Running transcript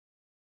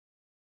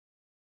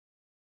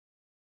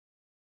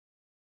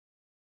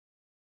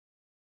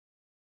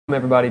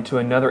Everybody to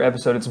another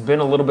episode. It's been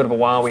a little bit of a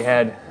while. We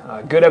had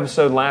a good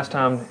episode last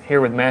time here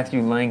with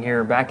Matthew Lang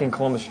here back in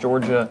Columbus,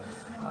 Georgia.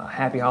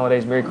 Happy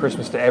holidays, Merry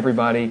Christmas to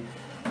everybody.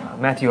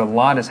 Matthew, a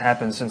lot has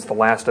happened since the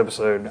last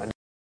episode.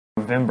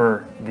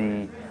 November,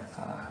 the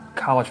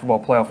college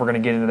football playoff. We're going to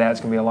get into that.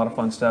 It's going to be a lot of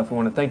fun stuff. We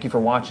want to thank you for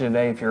watching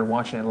today. If you're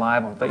watching it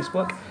live on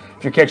Facebook,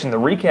 if you're catching the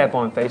recap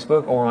on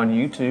Facebook or on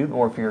YouTube,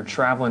 or if you're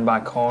traveling by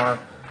car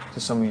to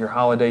some of your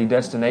holiday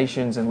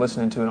destinations and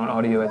listening to it on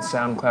audio at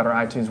SoundCloud or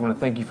iTunes. I want to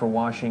thank you for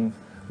watching,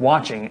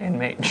 and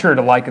make sure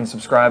to like and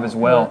subscribe as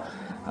well.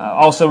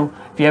 Also,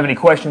 if you have any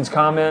questions,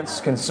 comments,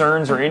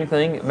 concerns, or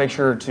anything, make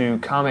sure to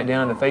comment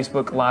down in the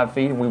Facebook live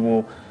feed, and we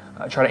will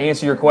try to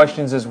answer your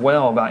questions as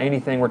well about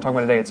anything we're talking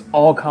about today. It's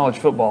all college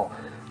football.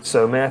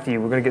 So, Matthew,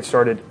 we're going to get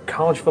started.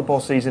 College football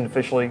season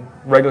officially,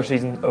 regular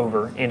season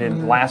over,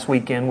 ended last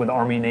weekend with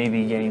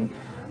Army-Navy game.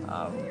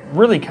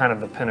 Really kind of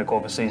the pinnacle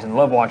of a season.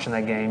 Love watching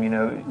that game. You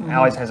know,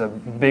 Allies has a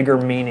bigger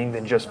meaning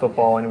than just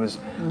football, and it was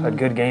a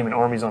good game, and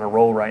Army's on a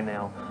roll right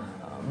now.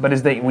 But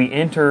as we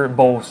enter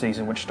bowl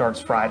season, which starts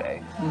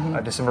Friday,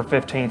 December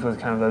 15th, with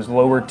kind of those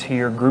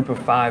lower-tier group of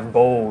 5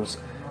 bowls,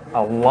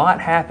 a lot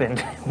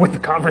happened with the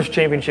conference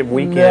championship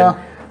weekend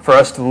for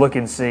us to look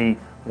and see,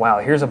 wow,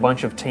 here's a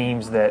bunch of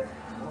teams that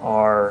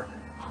are,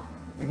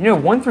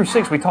 1 through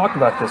 6, we talked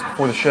about this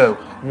before the show,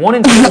 1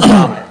 and 2 is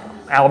dominant.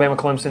 Alabama,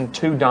 Clemson,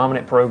 2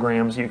 dominant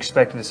programs. You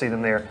expected to see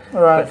them there.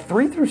 Right. But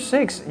 3 through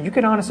 6, you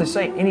could honestly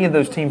say any of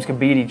those teams could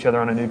beat each other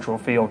on a neutral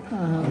field.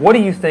 What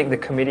do you think the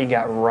committee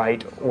got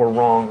right or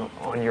wrong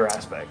on your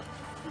aspect?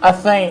 I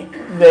think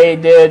they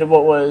did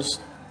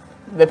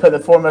they put the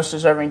 4 most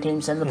deserving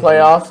teams in the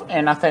playoff,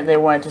 and I think they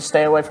wanted to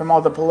stay away from all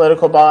the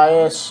political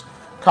bias,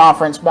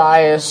 conference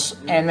bias,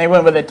 and they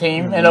went with a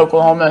team in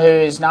Oklahoma who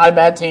is not a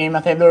bad team. I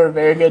think they're a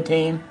very good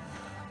team.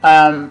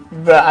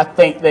 But I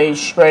think they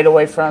strayed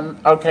away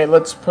from, okay,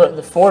 let's put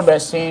the 4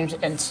 best teams.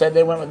 Instead,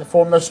 they went with the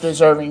 4 most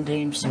deserving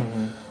teams.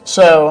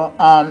 So,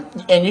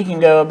 and you can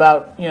go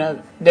about,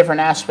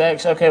 different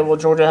aspects. Okay, well,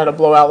 Georgia had a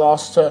blowout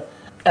loss to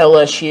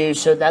LSU,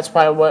 so that's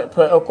probably what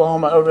put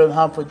Oklahoma over the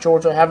hump with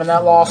Georgia having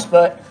that loss.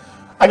 But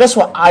I guess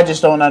what I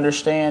just don't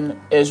understand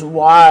is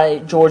why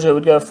Georgia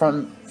would go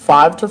from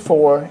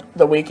 5-4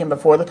 the weekend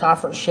before the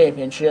conference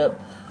championship,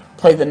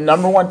 play the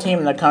number 1 team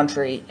in the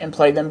country and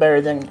play them better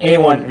than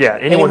anyone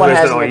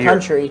has in the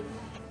country,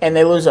 and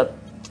they lose a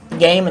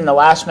game in the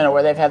last minute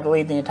where they've had the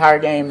lead the entire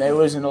game. They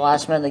lose in the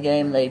last minute of the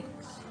game. They,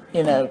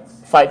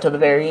 fight to the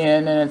very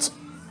end, and it's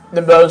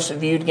the most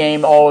viewed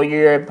game all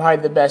year,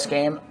 probably the best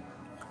game,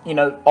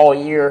 all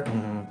year,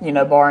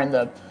 barring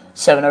the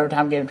 7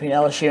 overtime game between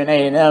LSU and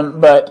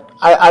A&M. But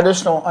I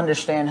just don't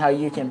understand how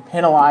you can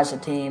penalize a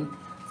team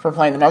for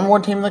playing the number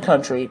 1 team in the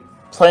country,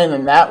 playing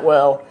them that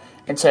well,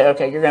 and say,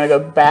 okay, you're going to go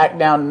back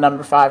down to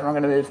number 5, and we're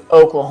going to move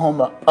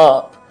Oklahoma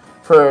up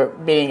for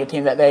beating a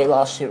team that they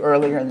lost to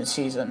earlier in the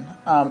season.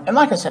 And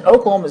like I said,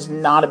 Oklahoma is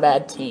not a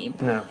bad team.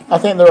 No. I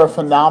think they're a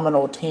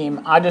phenomenal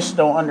team. I just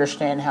don't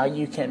understand how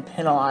you can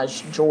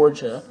penalize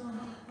Georgia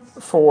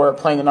for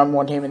playing the number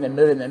 1 team and then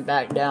moving them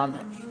back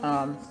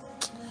down.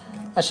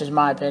 That's just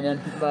my opinion.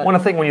 But I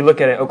think when you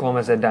look at it, Oklahoma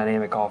has a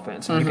dynamic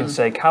offense. And you can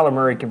say Kyler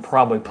Murray can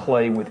probably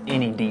play with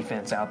any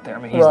defense out there.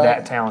 I mean, he's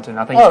that talented. And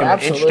I think it's going to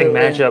be an interesting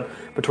matchup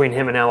between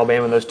him and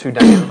Alabama and those 2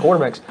 dynamic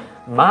quarterbacks.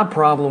 My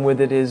problem with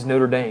it is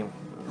Notre Dame.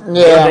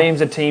 Notre Dame's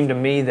a team to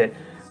me that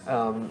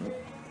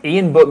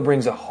Ian Book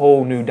brings a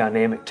whole new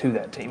dynamic to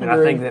that team. And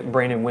I think that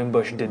Brandon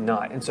Wimbush did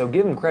not. And so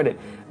give them credit.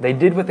 They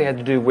did what they had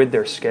to do with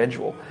their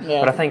schedule. Yeah.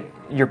 But I think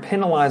you're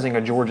penalizing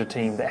a Georgia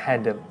team that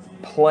had to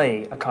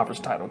play a conference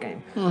title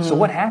game. So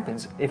what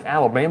happens if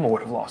Alabama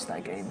would have lost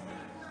that game?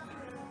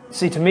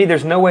 See, to me,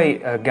 there's no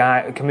way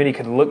a committee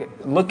could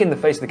look in the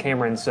face of the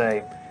camera and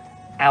say,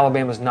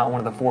 Alabama's not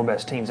one of the 4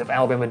 best teams if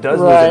Alabama does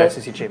lose that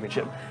SEC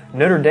championship.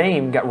 Notre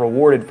Dame got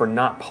rewarded for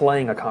not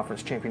playing a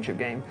conference championship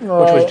game, which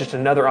was just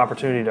another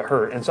opportunity to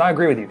hurt. And so I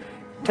agree with you.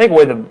 Take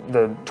away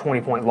the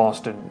 20-point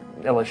loss to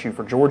LSU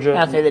for Georgia.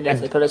 I think they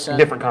definitely put us in.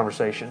 Different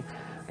conversation.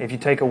 If you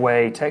take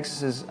away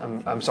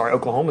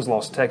Oklahoma's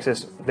loss to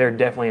Texas, they're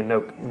definitely in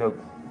no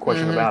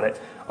question about it.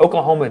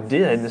 Oklahoma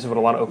did, this is what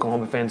a lot of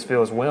Oklahoma fans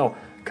feel as well,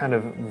 kind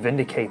of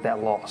vindicate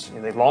that loss.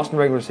 They lost in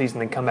the regular season,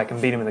 then come back and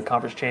beat them in the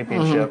conference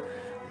championship.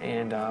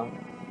 And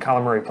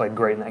Kyler Murray played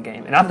great in that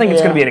game. And I think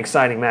it's going to be an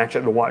exciting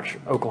matchup to watch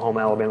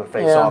Oklahoma-Alabama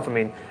face off. I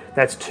mean,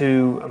 that's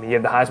 2. I mean, you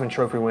have the Heisman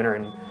Trophy winner,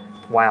 and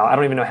wow, I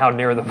don't even know how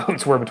narrow the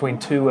votes were between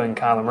Tua and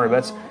Kyler Murray.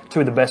 But that's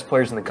 2 of the best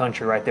players in the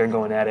country right there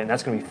going at it, and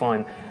that's going to be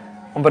fun.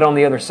 But on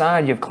the other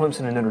side, you have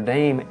Clemson and Notre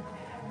Dame,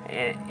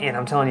 and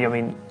I'm telling you,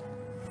 I mean,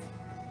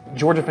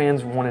 Georgia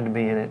fans wanted to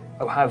be in it.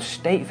 Ohio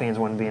State fans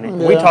wanted to be in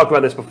it. Yeah. We talked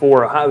about this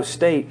before. Ohio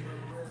State,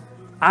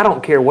 I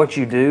don't care what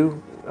you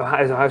do.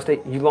 As Ohio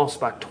State, you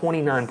lost by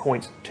 29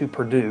 points to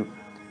Purdue,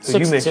 who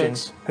you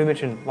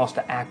mentioned lost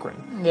to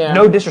Akron. Yeah.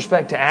 No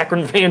disrespect to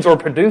Akron fans or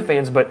Purdue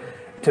fans, but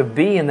to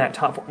be in that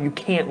top 4, you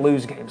can't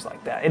lose games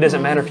like that. It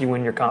doesn't matter if you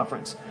win your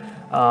conference.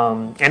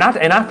 And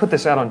I put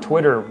this out on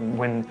Twitter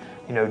when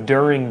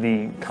during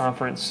the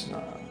conference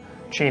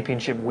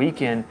championship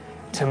weekend,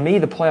 to me,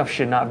 the playoffs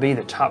should not be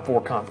the top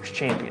 4 conference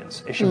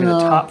champions. It should be the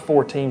top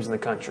 4 teams in the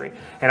country.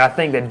 And I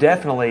think that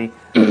definitely,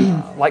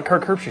 like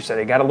Kirk Herbstreit said,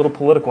 it got a little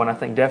political, and I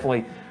think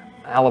definitely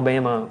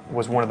Alabama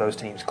was one of those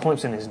teams.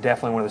 Clemson is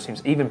definitely one of those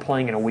teams. Even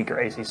playing in a weaker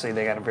ACC,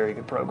 they got a very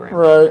good program.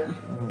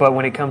 Right. But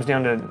when it comes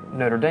down to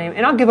Notre Dame,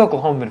 and I'll give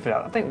Oklahoma the benefit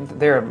out. I think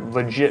they're a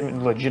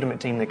legitimate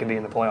team that could be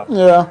in the playoffs.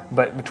 Yeah.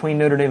 But between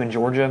Notre Dame and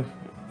Georgia,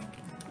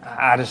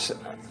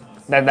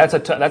 that's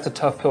a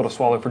tough pill to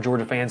swallow for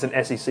Georgia fans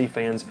and SEC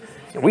fans.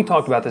 And we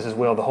talked about this as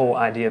well, the whole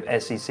idea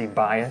of SEC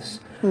bias.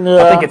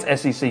 Yeah. I think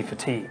it's SEC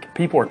fatigue.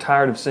 People are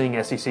tired of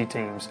seeing SEC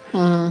teams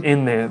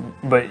in the.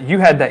 But you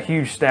had that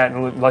huge stat,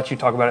 and let you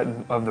talk about it,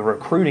 of the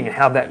recruiting and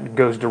how that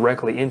goes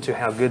directly into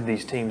how good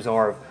these teams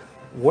are.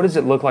 What does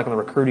it look like on the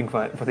recruiting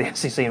front for the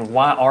SEC, and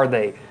why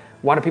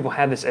do people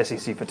have this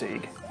SEC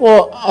fatigue?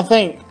 Well, I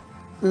think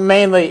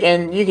mainly,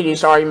 and you could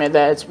use the argument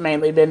that it's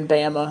mainly been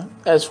Bama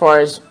as far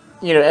as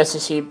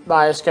SEC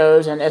bias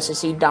goes and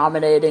SEC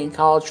dominating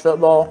college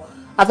football.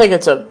 I think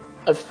it's a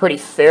pretty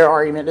fair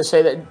argument to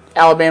say that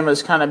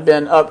Alabama's kind of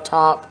been up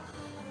top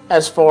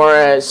as far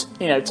as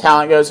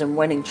talent goes and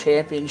winning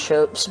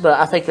championships. But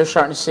I think you're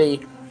starting to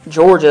see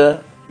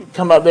Georgia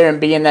come up there and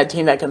be in that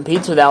team that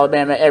competes with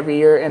Alabama every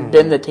year, and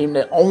been the team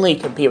that only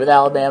compete with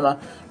Alabama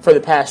for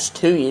the past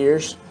 2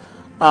 years.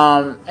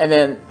 And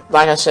then,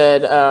 like I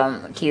said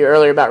to you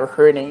earlier about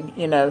recruiting,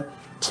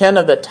 10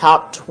 of the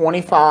top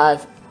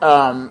 25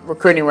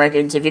 recruiting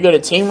rankings. If you go to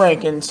team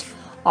rankings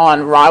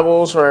on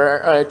Rivals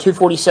or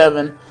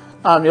 247,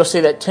 you'll see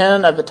that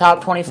 10 of the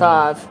top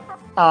 25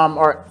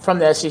 are from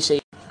the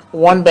SEC.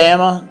 1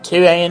 Bama,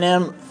 2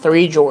 A&M,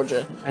 3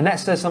 Georgia. And that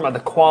says something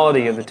about the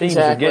quality of the teams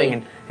Exactly. you're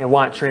getting and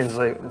why it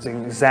translates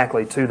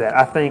exactly to that.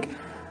 I think,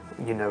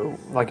 like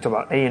you talk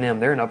about A&M,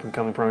 they're an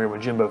up-and-coming program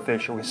with Jimbo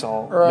Fisher. We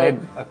saw they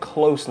had a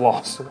close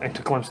loss to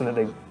Clemson that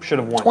they should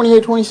have won.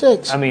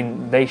 28-26. I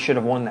mean, they should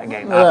have won that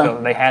game. Yeah. I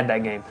felt they had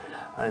that game.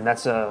 And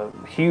that's a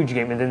huge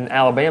game. And then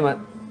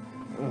Alabama,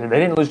 they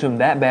didn't lose to them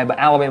that bad, but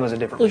Alabama's a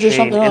different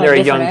machine, and they're a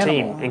young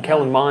team. And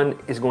Kellen Mond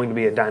is going to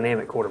be a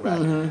dynamic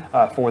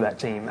quarterback for that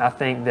team. I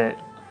think that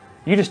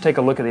you just take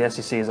a look at the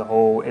SEC as a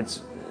whole.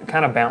 It's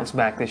kind of bounced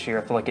back this year.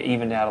 I feel like it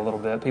evened out a little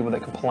bit. People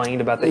that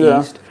complained about the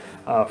East.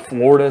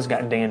 Florida's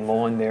got Dan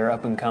Mullen there,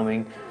 up and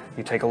coming.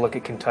 You take a look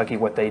at Kentucky,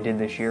 what they did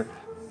this year.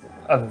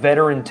 A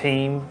veteran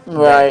team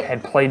that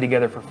had played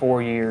together for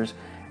 4 years.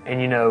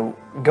 And,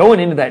 going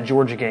into that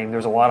Georgia game,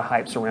 there's a lot of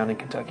hype surrounding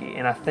Kentucky.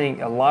 And I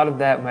think a lot of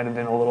that might have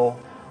been a little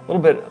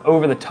bit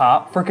over the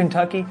top for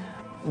Kentucky.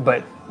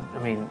 But, I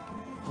mean,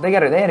 they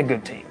had a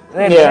good team.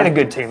 They had a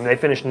good team. They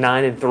finished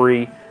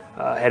 9-3,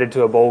 headed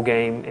to a bowl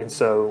game. And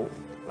so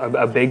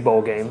a big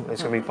bowl game.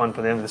 It's going to be fun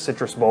for them, the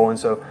Citrus Bowl. And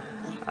so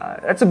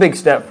that's a big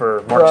step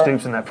for Mark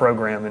Stoops in that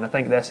program. And I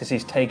think the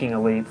SEC's taking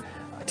a leap.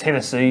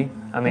 Tennessee,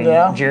 I mean,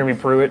 Jeremy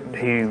Pruitt,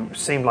 he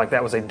seemed like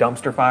that was a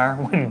dumpster fire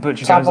when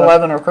Butch top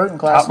 11 recruiting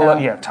class.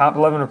 Top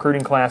 11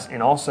 recruiting class,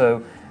 and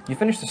also you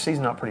finished the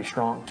season out pretty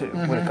strong too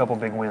with a couple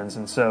big wins.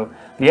 And so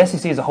the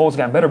SEC as a whole has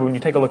gotten better. But when you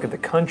take a look at the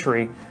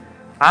country,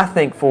 I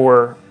think and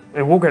we're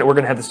going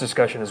to have this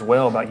discussion as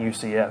well about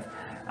UCF.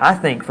 I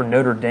think for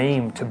Notre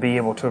Dame to be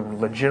able to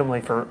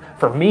legitimately,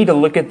 for me to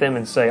look at them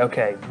and say,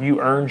 okay,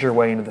 you earned your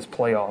way into this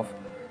playoff,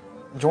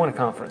 join a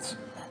conference.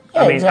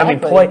 Yeah, They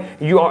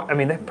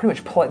pretty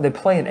much play. They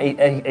play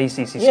an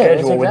ACC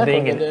schedule with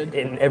being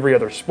in every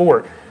other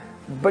sport.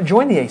 But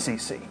join the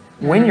ACC,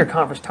 win your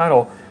conference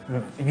title.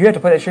 You have to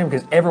play that stream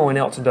because everyone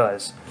else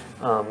does,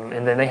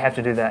 and then they have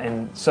to do that.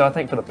 And so I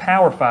think for the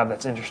Power Five,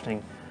 that's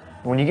interesting.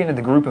 When you get into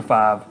the Group of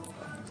Five,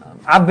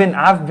 I've been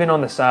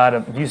on the side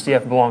of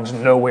UCF belongs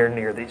nowhere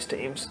near these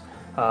teams.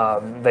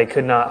 They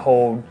could not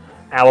hold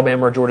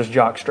Alabama or Georgia's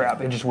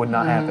jockstrap. It just would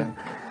not happen.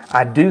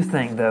 I do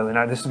think, though,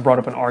 and this has brought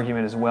up an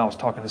argument as well. I was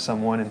talking to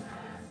someone, and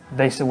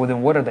they said, well,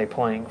 then what are they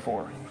playing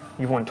for?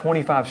 You've won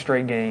 25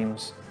 straight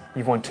games.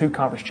 You've won 2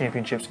 conference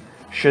championships.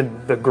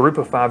 Should the Group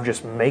of 5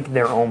 just make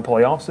their own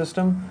playoff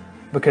system?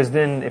 Because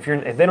then if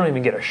they don't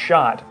even get a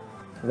shot,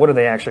 what are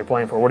they actually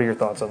playing for? What are your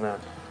thoughts on that?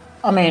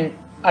 I mean,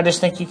 I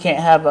just think you can't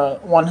have a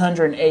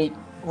 108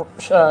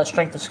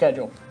 strength of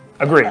schedule.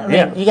 Agreed. I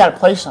mean, you got to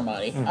play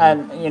somebody.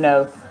 And,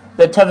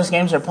 the toughest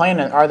games they're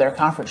playing are their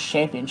conference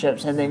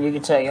championships, and then you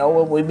could say, oh,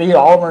 well, we beat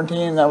Auburn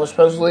team that was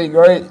supposedly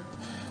great.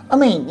 I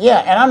mean, yeah,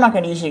 and I'm not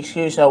going to use the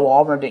excuse, oh, well,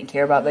 Auburn didn't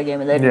care about that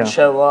game and they didn't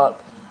show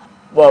up.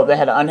 Well, they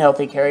had an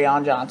unhealthy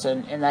Kerryon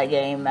Johnson in that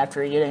game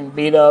after getting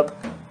beat up.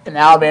 And the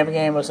Alabama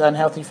game was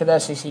unhealthy for the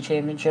SEC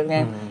championship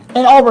game.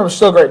 And Auburn was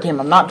still a great team.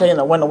 I'm not taking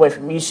the win away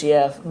from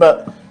UCF,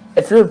 but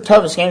if your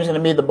toughest game is going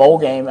to be the bowl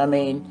game, I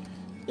mean,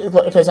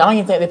 because I don't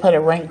even think they played a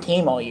ranked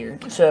team all year.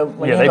 So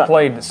they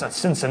played a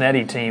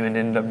Cincinnati team and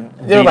ended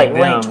up they were like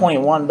ranked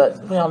 21,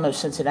 but we all know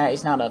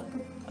Cincinnati's not a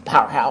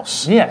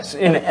powerhouse. Yes,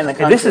 in the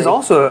country. And this is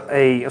also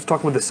I was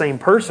talking with the same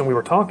person. We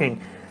were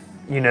talking,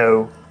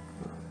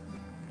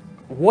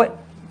 what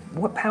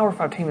Power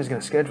 5 team is going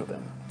to schedule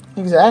them?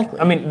 Exactly.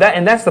 I mean,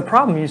 that's the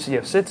problem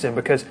UCF sits in,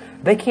 because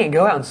they can't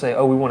go out and say,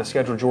 oh, we want to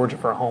schedule Georgia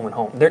for a home and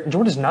home.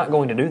 Georgia's not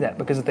going to do that,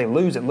 because if they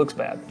lose, it looks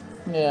bad.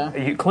 Yeah.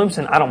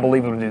 Clemson, I don't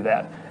believe, will do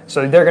that.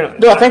 So they're going to.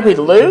 Do I think we'd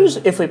lose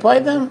if we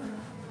played them?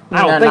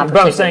 I don't think,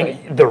 but I'm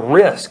saying the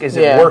risk, is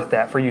it worth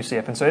that for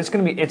UCF? And so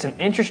it's an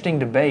interesting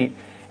debate,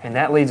 and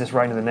that leads us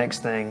right into the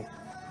next thing.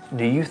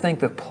 Do you think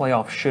the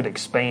playoff should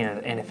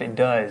expand? And if it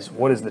does,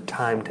 what is the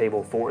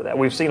timetable for that?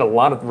 We've seen a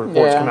lot of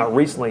reports come out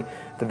recently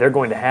that they're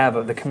going to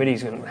have, the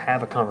committee's going to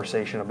have a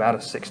conversation about a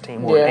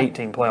 6-team or an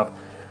 8-team playoff.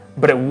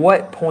 But at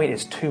what point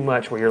is too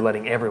much where you're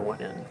letting everyone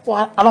in?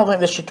 Well, I don't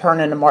think this should turn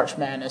into March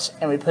Madness,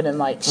 and we put in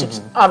like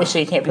six.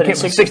 Obviously, you can't put in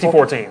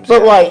 64 teams.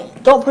 But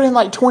like, don't put in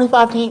like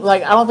 25 teams.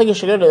 Like, I don't think it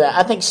should go to that.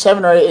 I think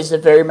 7 or 8 is the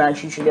very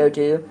max you should go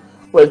to.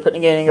 With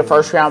getting a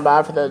first round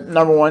bye for the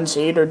number 1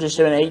 seed, or just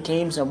doing 8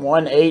 teams and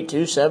 1, 8,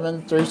 2,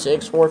 7, 3,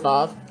 6, 4,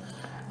 5.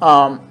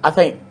 I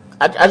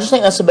just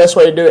think that's the best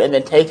way to do it, and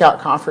then take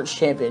out conference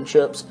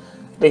championships,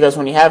 because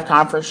when you have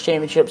conference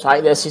championships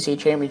like the SEC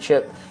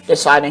championship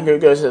deciding who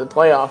goes to the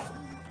playoff,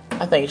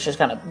 I think it's just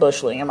kind of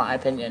bushling, in my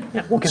opinion.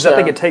 Yeah, well, because I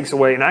think it takes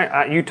away.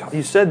 And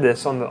you said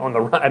this on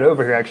the ride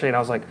over here actually, and I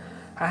was like,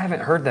 I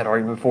haven't heard that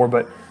argument before,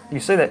 but you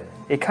say that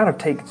it kind of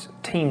takes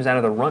teams out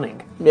of the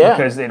running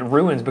because it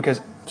ruins. Because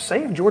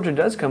say if Georgia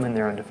does come in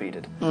there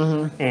undefeated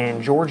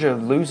and Georgia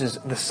loses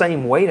the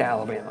same way to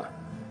Alabama,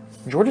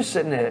 Georgia's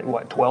sitting at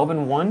what,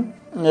 12-1?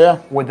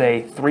 Yeah, with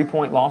a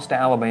 3-point loss to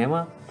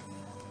Alabama,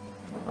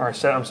 or a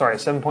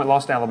 7-point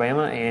loss to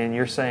Alabama, and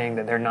you're saying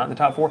that they're not in the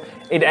top 4.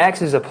 It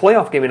acts as a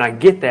playoff game, and I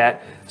get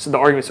that. So the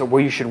argument is,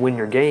 well, you should win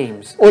your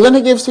games. Well, then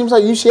it gives teams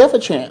like UCF a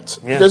chance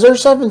because they're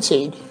 7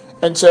 seed.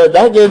 And so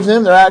that gives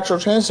them their actual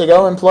chance to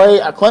go and play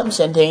a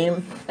Clemson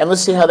team, and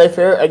let's see how they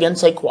fare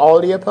against a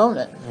quality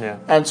opponent. Yeah.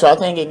 And so I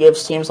think it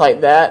gives teams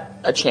like that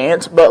a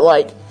chance. But,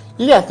 like,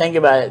 you got to think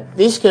about it.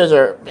 These kids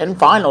are in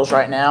finals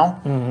right now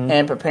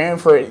and preparing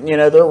for,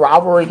 their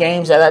rivalry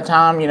games at that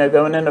time,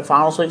 going into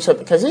finals week. So,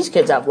 because these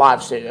kids have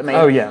lives, too. I mean,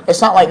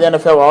 it's not like the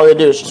NFL where all they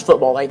do is just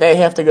football. Like, they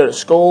have to go to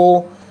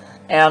school,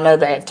 and I know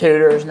they have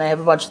tutors, and they have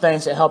a bunch of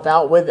things that help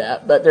out with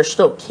that. But they're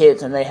still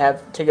kids, and they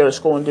have to go to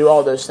school and do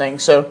all those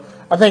things. So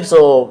I think it's a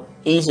little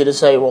easy to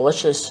say, well,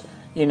 let's just,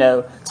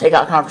 take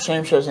out conference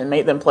championships and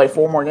make them play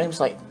 4 more games.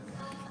 Like,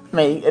 I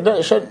mean,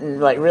 it shouldn't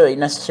really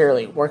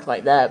necessarily work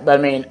like that. But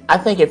I mean, I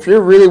think if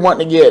you're really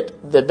wanting to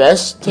get the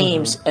best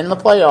teams in the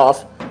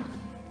playoff,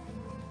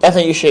 I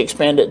think you should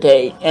expand it to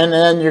 8. And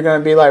then you're going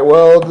to be like,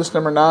 well, this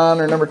number 9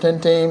 or number 10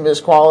 team is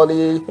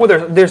quality.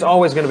 Well, there's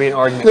always going to be an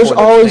argument. There's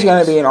always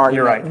going to be an argument.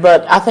 You're right.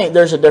 But I think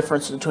there's a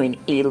difference between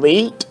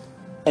elite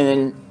and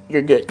then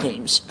your good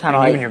teams, kind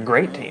of like even your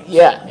great teams.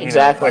 Yeah,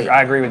 exactly.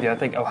 I agree with you. I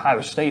think Ohio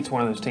State's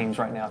one of those teams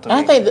right now.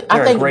 I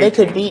think they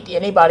could beat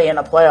anybody in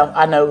a playoff.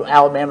 I know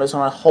Alabama's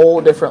on a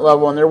whole different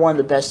level, and they're one of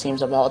the best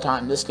teams of all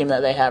time. This team that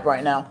they have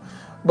right now,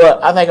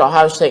 but I think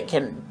Ohio State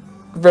can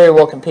very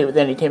well compete with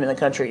any team in the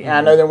country. And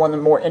I know they're one of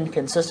the more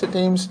inconsistent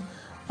teams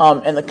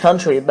in the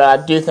country,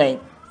 but I do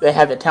think they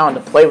have the talent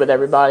to play with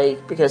everybody,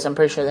 because I'm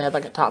pretty sure they had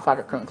like a top 5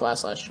 recruiting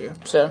class last year.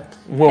 So,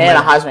 a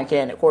Heisman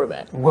candidate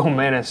quarterback. Will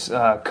Menace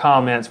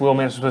comments. Will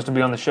Menace was supposed to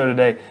be on the show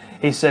today.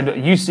 He said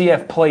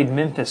UCF played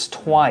Memphis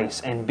twice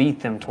and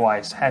beat them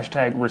twice. #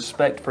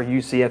 respect for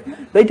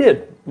UCF. They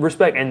did.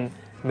 Respect. And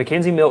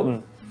Mackenzie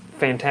Milton,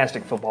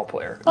 fantastic football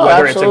player.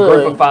 Whether absolutely. It's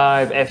a group of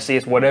 5,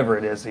 FCS, whatever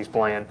it is he's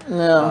playing.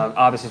 Yeah.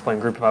 Obviously he's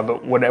playing group of 5,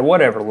 but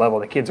whatever level,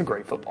 the kid's a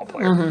great football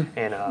player.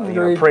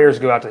 And prayers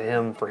go out to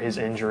him for his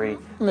injury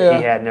that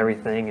he had and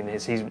everything, and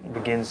as he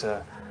begins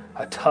a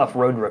tough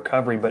road to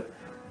recovery. But,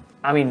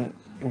 I mean,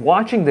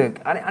 watching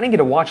I didn't get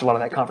to watch a lot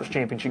of that conference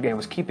championship game. I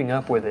was keeping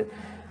up with it,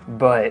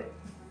 but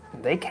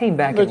they came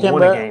back and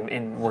won a game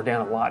and were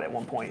down a lot at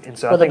one point. And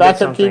so with I think that's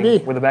something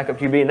QB. With a backup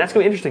QB, and that's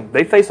going to be interesting.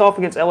 They face off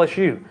against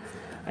LSU.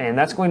 And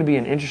that's going to be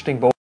an interesting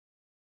bowl.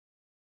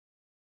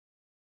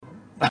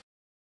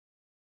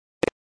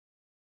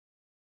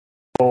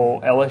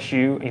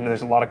 LSU,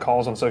 there's a lot of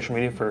calls on social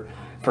media for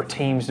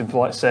teams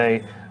to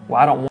say,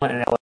 well, I don't want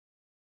an LSU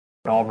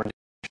Auburn.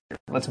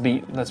 Let's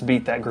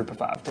beat that group of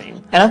 5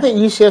 team. And I think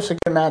UCF's a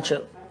good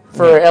matchup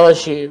for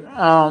LSU.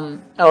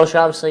 LSU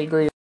obviously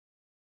agreed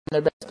on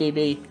their best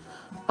DB.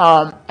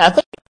 I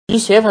think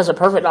UCF has a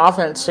perfect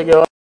offense to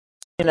go,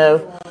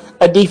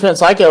 a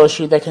defense like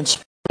LSU that can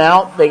spin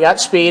out. They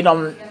got speed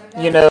on,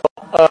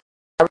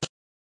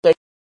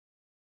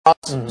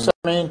 so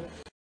I mean,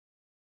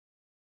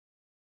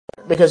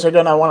 because they're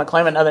going to want to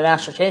claim another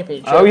national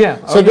championship.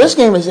 So this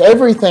game is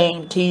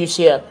everything to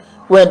UCF.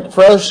 When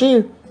for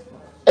LSU,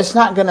 it's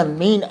not going to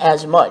mean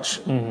as much,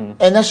 and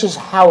that's just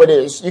how it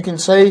is. You can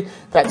say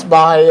that's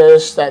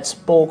bias, that's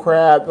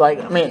bullcrap.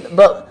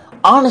 But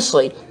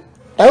honestly,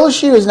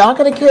 LSU is not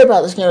going to care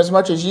about this game as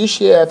much as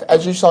UCF,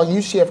 as you saw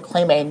UCF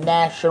claim a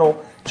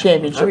national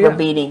championship for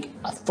beating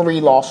a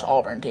 3-loss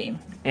Auburn team.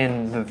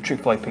 In the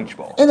Chick-fil-A Peach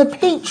Bowl. In the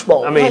Peach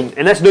Bowl. I mean,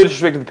 and that's no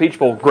disrespect to the Peach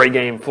Bowl. Great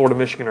game. Florida,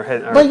 Michigan are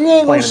heading. But you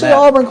ain't going to see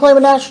Auburn claim a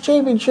national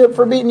championship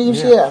for beating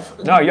UCF.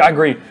 Yeah. No, I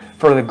agree.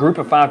 For the group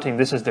of 5 team,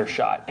 this is their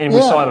shot. And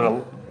we saw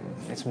it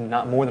it's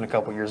not more than a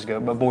couple years ago,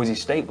 but Boise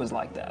State was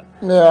like that.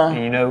 Yeah.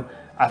 And,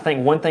 I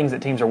think one thing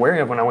that teams are wary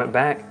of when I went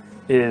back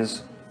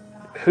is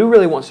who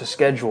really wants to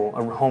schedule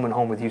a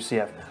home-and-home with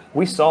UCF?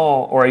 we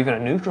saw, or even a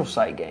neutral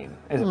site game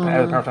as a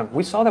power time.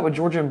 We saw that with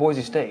Georgia and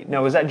Boise State.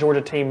 Now, was that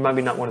Georgia team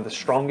maybe not one of the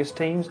strongest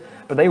teams,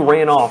 but they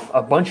ran off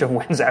a bunch of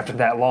wins after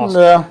that loss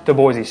to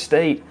Boise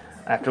State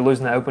after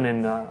losing the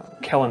opening.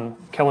 Kellen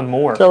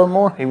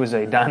Moore. He was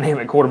a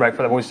dynamic quarterback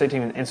for the Boise State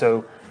team,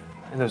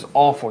 and those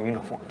awful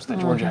uniforms that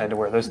Georgia had to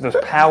wear. Those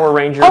Power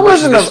Rangers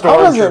versus the Stormtroopers.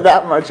 I wasn't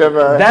that much of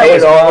a That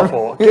was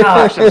awful.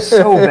 Gosh, it was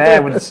so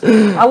bad.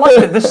 I liked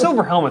it. The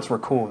silver helmets were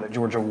cool that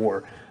Georgia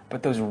wore.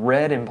 But those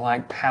red and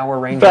black Power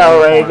Rangers.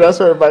 That's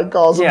what everybody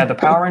calls them. Yeah, the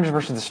Power Rangers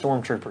versus the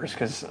Stormtroopers.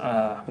 Because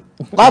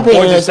my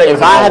opinion is,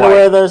 if I had to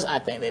wear those, I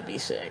think they'd be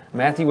sick.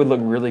 Matthew would look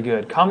really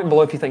good. Comment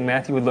below if you think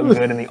Matthew would look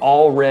good in the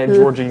all-red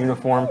Georgia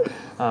uniform.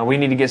 We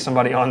need to get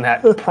somebody on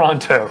that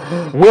pronto.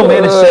 Will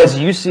Manis says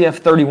UCF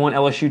 31,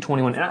 LSU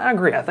 21. And I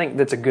agree. I think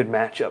that's a good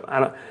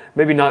matchup.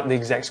 Maybe not the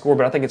exact score,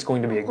 but I think it's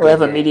going to be a good game. We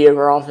have a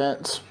mediocre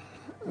offense.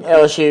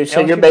 LSU, so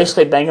you're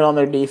basically banking on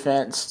their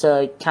defense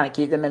to kind of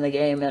keep them in the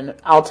game, and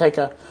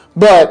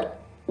but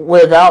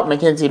without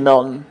Mackenzie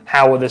Milton,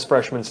 how would this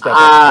freshman step up?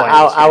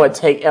 I would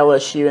take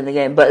LSU in the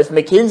game, but if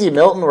Mackenzie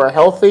Milton were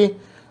healthy,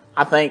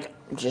 I think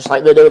just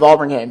like they did with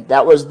Auburn game,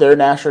 that was their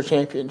national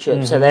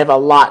championship, so they have a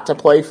lot to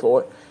play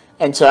for,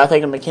 and so I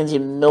think if Mackenzie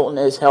Milton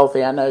is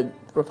healthy, I know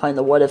we're playing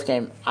the what if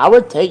game, I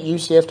would take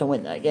UCF to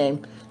win that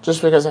game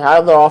just because of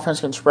how their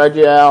offense can spread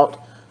you out.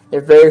 They're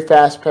very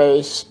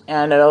fast-paced,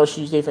 and I know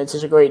LSU's defense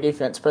is a great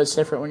defense, but it's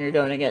different when you're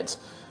going against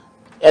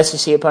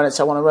SEC opponents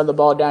that want to run the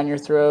ball down your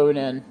throat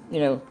and,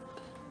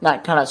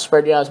 not kind of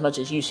spread you out as much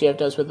as UCF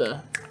does with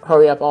the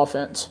hurry-up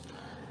offense.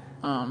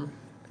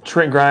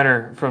 Trent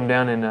Griner from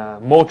down in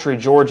Moultrie,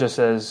 Georgia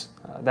says,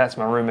 that's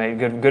my roommate,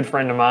 good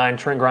friend of mine,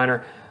 Trent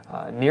Griner,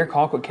 near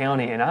Colquitt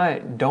County, and I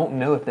don't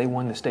know if they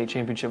won the state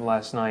championship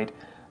last night.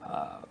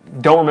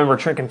 Don't remember.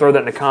 Trent can throw that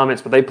in the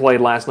comments, but they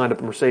played last night at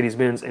the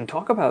Mercedes-Benz. And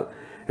talk about,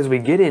 as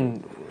we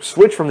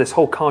switch from this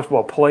whole college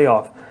football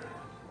playoff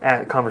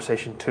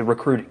conversation to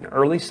recruiting.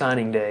 Early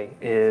signing day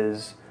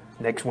is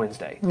next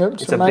Wednesday.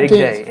 It's a big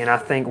day. And I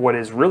think what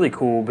is really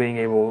cool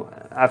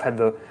I've had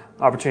the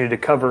opportunity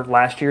to cover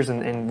last year's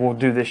and we'll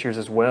do this year's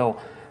as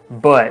well.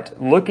 But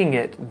looking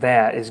at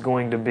that is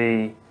going to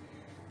be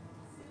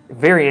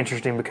very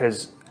interesting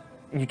because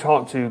you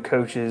talk to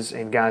coaches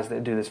and guys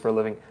that do this for a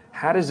living.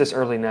 How does this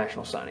early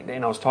national signing day?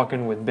 And I was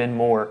talking with Ben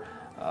Moore,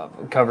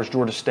 covers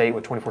Georgia State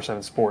with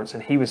 24/7 Sports,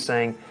 and he was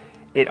saying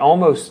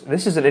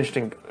this is an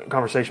interesting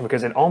conversation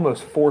because it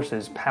almost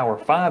forces Power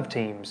 5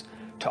 teams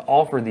to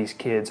offer these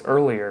kids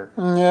earlier.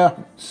 Yeah.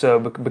 So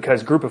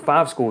because Group of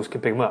 5 schools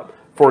can pick them up.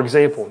 For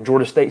example,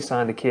 Georgia State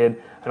signed a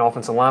kid, an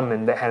offensive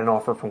lineman that had an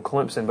offer from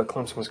Clemson, but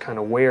Clemson was kind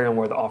of wary on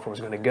where the offer was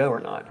going to go or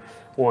not.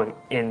 Well,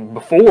 and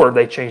before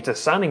they changed the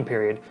signing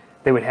period,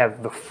 they would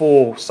have the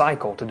full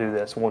cycle to do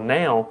this. Well,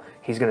 now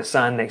he's going to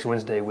sign next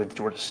Wednesday with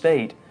Georgia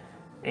State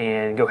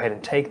and go ahead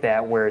and take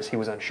that, whereas he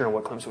was unsure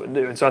what Clemson would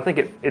do. And so I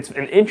think it's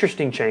an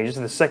interesting change. This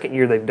is the second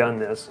year they've done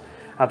this.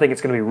 I think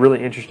it's going to be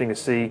really interesting to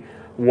see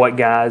what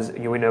guys,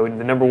 we know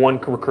the number one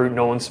recruit,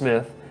 Nolan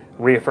Smith,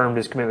 reaffirmed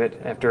his commitment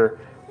after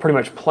pretty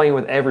much playing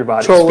with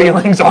everybody's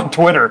feelings on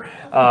Twitter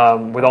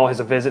with all his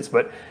visits.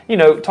 But,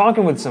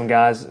 talking with some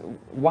guys,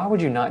 why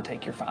would you not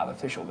take your 5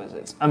 official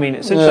visits? I mean,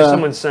 essentially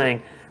someone's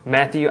saying,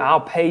 Matthew,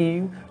 I'll pay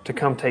you to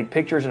come take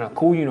pictures in a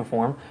cool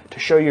uniform to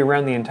show you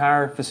around the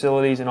entire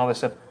facilities and all this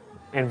stuff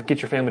and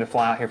get your family to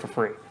fly out here for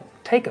free.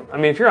 Take them. I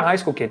mean, if you're a high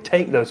school kid,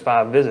 take those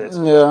 5 visits.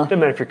 Yeah. Doesn't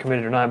matter if you're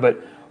committed or not.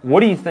 But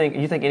what do you think?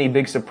 You think any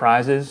big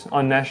surprises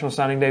on National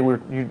Signing Day?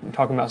 You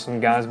talking about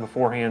some guys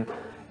beforehand.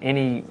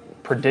 Any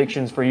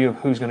predictions for you of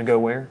who's going to go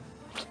where?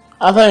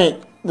 I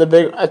think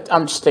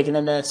I'm sticking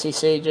in the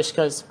SEC just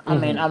because,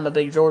 I'm a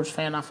big Georgia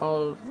fan. I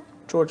follow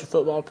Georgia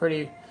football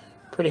pretty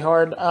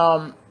hard.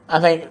 I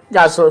think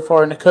guys to look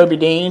forward to Kobe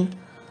Dean,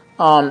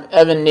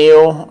 Evan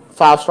Neal,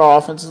 5-star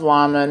offensive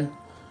lineman,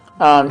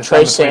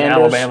 Trey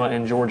Sanders. Alabama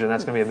and Georgia,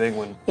 that's going to be a big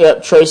one.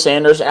 Yep, Trey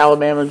Sanders,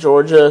 Alabama,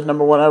 Georgia,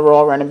 number 1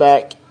 overall running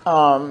back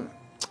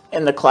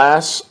in the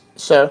class.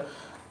 So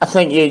I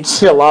think you'd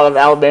see a lot of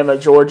Alabama,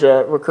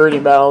 Georgia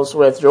recruiting battles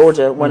with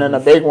Georgia winning a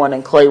big one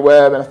in Clay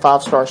Webb and a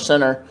 5-star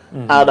center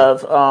out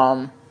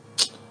of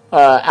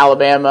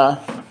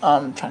Alabama.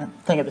 I'm trying to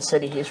think of the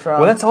city he's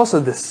from. Well, that's also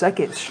the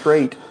second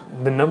straight.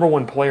 The number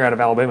 1 player out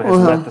of Alabama has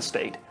left the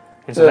state.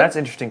 And so that's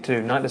interesting,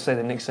 too. Not to say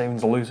that Nick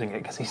Saban's losing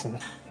it because he's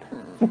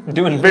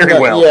doing very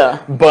well.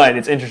 Yeah. But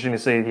it's interesting to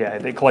see,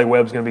 that Clay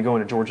Webb's going to be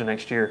going to Georgia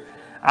next year.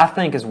 I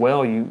think as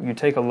well, you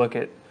take a look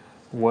at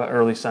what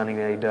early signing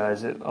day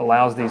does. It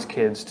allows these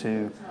kids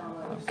to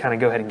kind of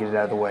go ahead and get it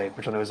out of the way,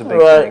 which I know is a big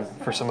thing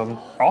for some of them.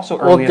 Also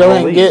early go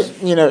and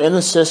get in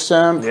the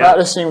system,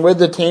 practicing with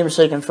the team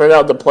so you can figure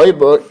out the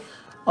playbook.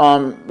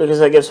 Because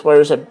that gives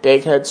players a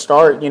big head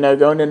start,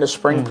 going into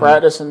spring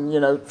practice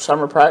and,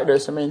 summer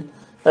practice. I mean,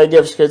 that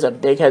gives kids a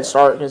big head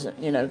start because,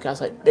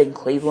 guys like Big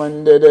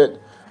Cleveland did it.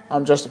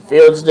 Justin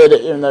Fields did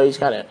it, even though he's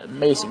got an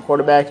amazing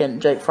quarterback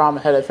and Jake Fromm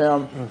ahead of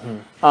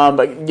him.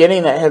 But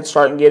getting that head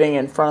start and getting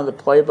in front of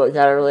the playbook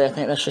that early, I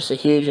think that's just a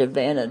huge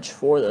advantage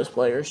for those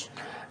players.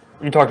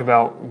 You talked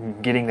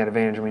about getting that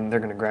advantage. I mean, they're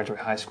going to graduate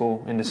high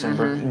school in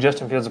December. Mm-hmm.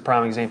 Justin Fields is a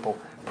prime example.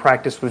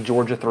 Practiced with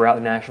Georgia throughout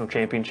the national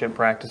championship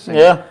practicing.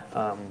 Yeah.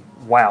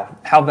 Wow.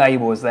 How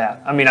valuable is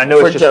that? I mean, I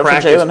know it's just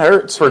practice. For Jalen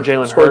Hurts. For Jalen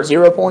Hurts. Scored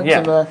 0 points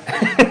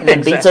and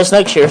then beats us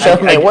next year. So,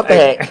 what the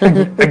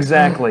heck?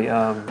 Exactly.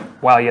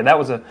 Wow, yeah, that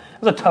was a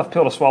tough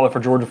pill to swallow for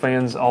Georgia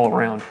fans all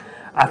around.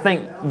 I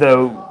think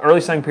the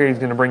early signing period is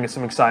going to bring us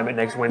some excitement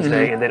next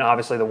Wednesday, and then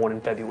obviously the one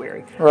in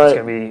February. Right. It's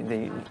going to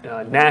be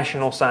the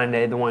national sign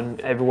day, the one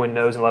everyone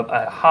knows and loves,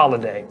 a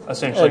holiday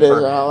essentially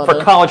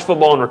for college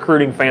football and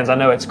recruiting fans. I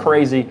know it's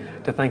crazy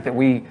to think that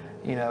we,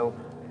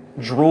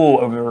 drool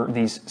over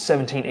these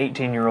 17,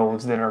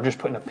 18-year-olds that are just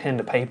putting a pen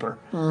to paper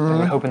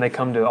and hoping they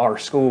come to our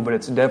school, but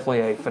it's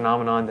definitely a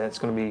phenomenon that's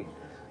going to be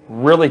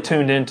really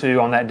tuned into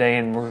on that day,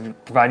 and we're going to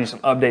provide you some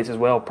updates as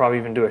well, probably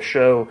even do a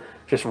show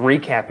just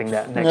recapping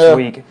that next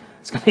week.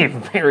 It's going to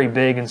be very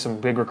big and some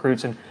big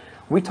recruits. And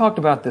we talked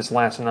about this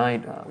last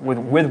night with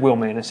Will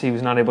Manis. He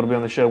was not able to be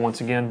on the show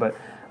once again, but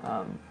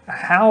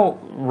how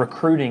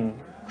recruiting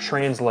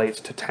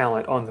translates to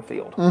talent on the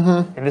field.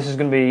 Mm-hmm. And this is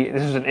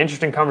an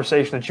interesting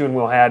conversation that you and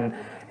Will had,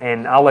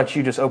 and I'll let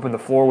you just open the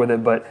floor with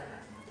it. But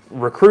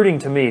recruiting,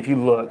 to me, if you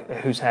look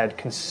at who's had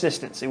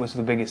consistency, was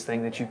the biggest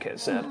thing that you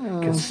said.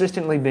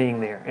 Consistently being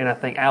there. And I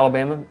think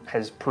Alabama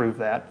has proved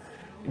that.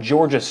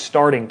 Georgia's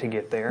starting to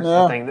get there.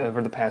 Yeah. I think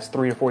over the past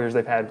 3 or 4 years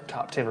they've had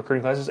top 10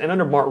 recruiting classes. And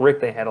under Mark Richt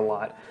they had a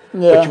lot.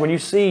 Yeah. But when you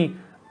see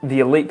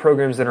the elite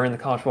programs that are in the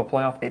college football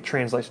playoff, it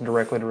translates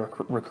directly to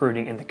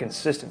recruiting and the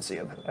consistency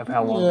of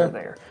how long they're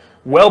there.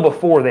 Well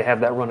before they have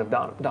that run of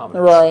dominance.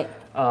 Right.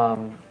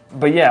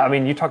 But yeah, I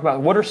mean, you talk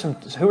about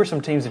who are some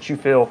teams that you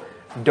feel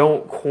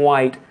don't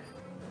quite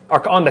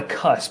are on the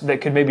cusp that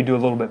could maybe do a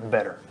little bit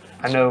better.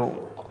 I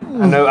know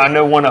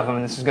one of them,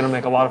 and this is going to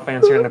make a lot of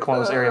fans here in the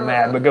Columbus area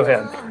mad, but go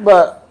ahead.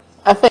 But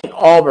I think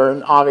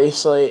Auburn,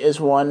 obviously,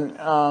 is one.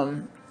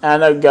 I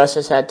know Gus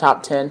has had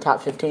top 10,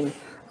 top 15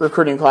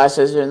 recruiting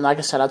classes, and like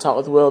I said, I talked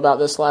with Will about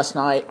this last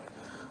night.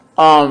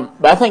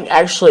 But I think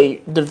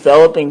actually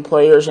developing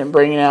players and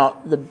bringing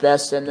out the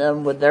best in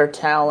them with their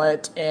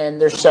talent and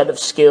their set of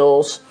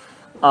skills,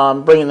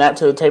 bringing that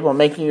to the table and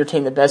making your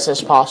team the best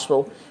as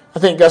possible. I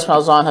think Gus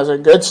Malzahn has a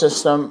good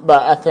system,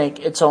 but I think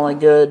it's only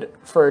good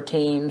for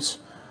teams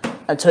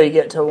until you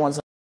get to ones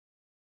like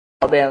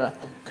Alabama.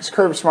 Because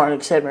Kirby Smart and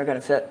Nick Saban are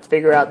going to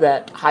figure out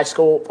that high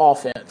school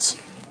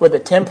offense with the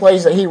 10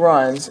 plays that he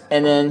runs,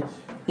 and then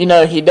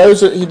he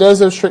does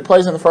those trick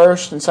plays in the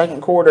first and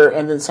second quarter,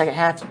 and then the second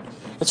half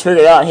it's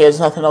figured out he has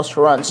nothing else to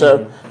run.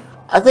 So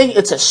I think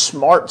it's a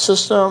smart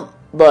system,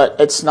 but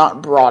it's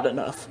not broad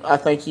enough. I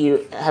think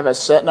you have a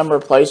set number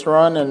of plays to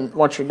run, and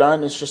once you're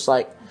done, it's just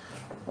like,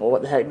 well,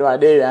 what the heck do I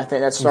do? I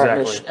think that's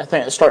starting. I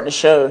think it's starting to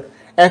show,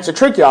 and it's a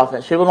tricky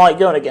offense. People don't like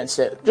going against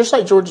it. Just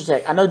like Georgia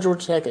Tech. I know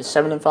Georgia Tech is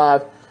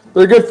 7-5.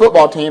 They're a good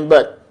football team,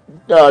 but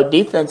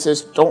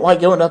defenses don't like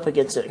going up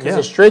against it because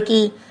it's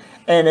tricky,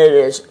 and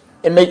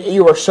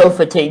you are so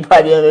fatigued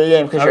by the end of the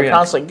game because you're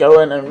constantly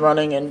going and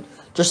running, and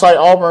just like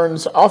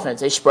Auburn's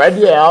offense, they spread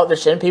you out. They're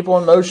sending people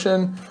in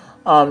motion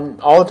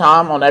all the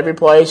time on every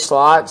play,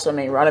 slots. I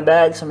mean, running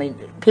backs. I mean,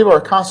 people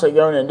are constantly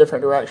going in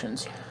different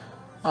directions.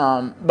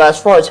 But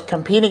as far as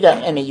competing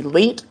at an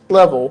elite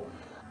level,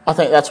 I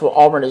think that's what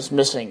Auburn is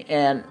missing.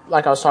 And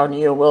like I was talking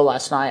to you and Will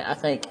last night, I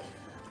think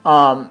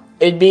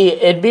it'd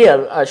be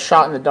a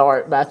shot in the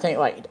dark. But I think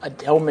like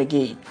Adele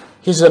McGee,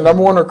 he's the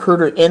number one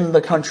recruiter in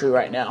the country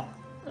right now.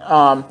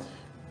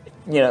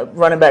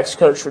 Running backs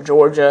coach for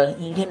Georgia.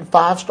 You're getting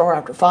 5-star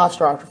after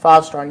 5-star after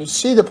 5-star, and you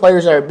see the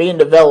players that are being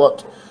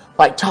developed,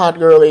 like Todd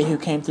Gurley, who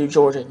came through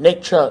Georgia,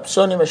 Nick Chubb,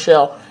 Sonny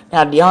Michel,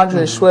 now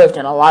DeAndre Swift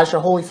and Elijah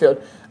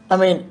Holyfield. I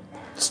mean,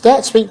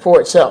 stats speak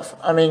for itself.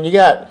 I mean, you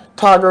got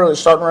Todd Gurley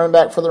starting running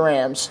back for the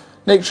Rams,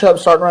 Nick Chubb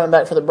starting running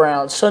back for the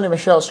Browns, Sonny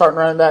Michel starting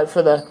running back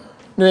for the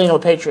New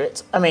England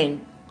Patriots. I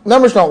mean,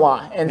 numbers don't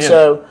lie. And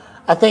so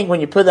I think when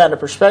you put that into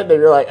perspective,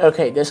 you're like,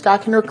 okay, this guy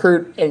can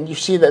recruit, and you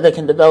see that they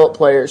can develop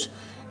players.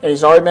 And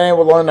he's already been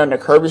able to learn under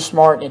Kirby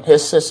Smart and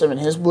his system and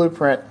his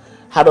blueprint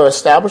how to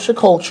establish a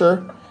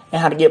culture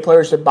and how to get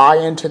players to buy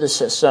into the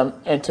system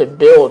and to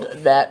build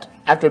that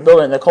after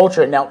building the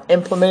culture and now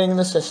implementing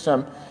the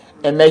system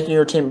and making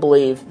your team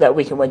believe that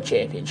we can win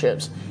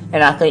championships.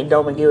 And I think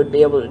Del McGee would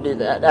be able to do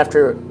that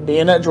after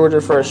being at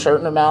Georgia for a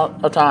certain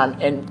amount of time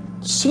and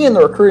seeing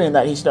the recruiting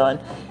that he's done.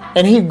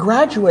 And he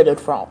graduated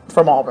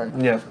from Auburn.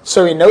 Yeah.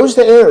 So he knows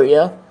the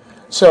area.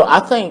 So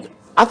I think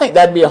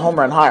that'd be a home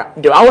run hire.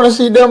 Do I want to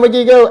see Del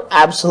McGee go?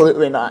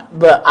 Absolutely not.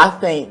 But I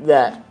think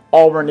that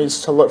Auburn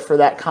needs to look for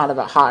that kind of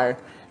a hire.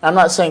 I'm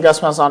not saying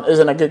Gus Malzahn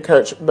isn't a good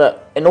coach,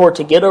 but in order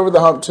to get over the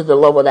hump to the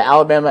level that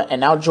Alabama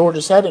and now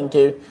Georgia's heading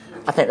to,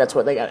 I think that's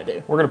what they got to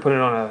do. We're going to put it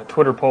on a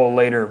Twitter poll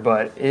later,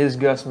 but is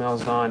Gus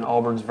Malzahn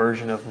Auburn's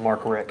version of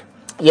Mark Richt?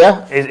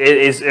 Yeah.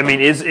 Is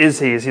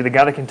he? Is he the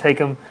guy that can take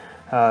him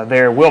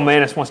there? Will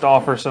Manis wants to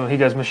offer some. He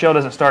does. Michelle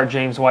doesn't start.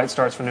 James White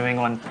starts for New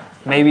England.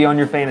 Maybe on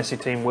your fantasy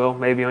team, Will.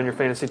 Maybe on your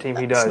fantasy team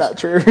he does.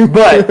 That's not true.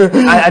 But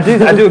I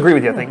do agree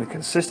with you. I think the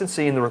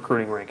consistency in the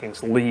recruiting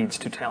rankings leads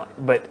to talent.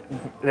 But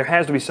there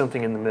has to be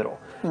something in the middle.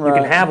 You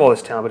can have all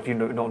this talent, but if you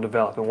don't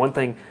develop. And one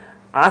thing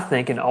I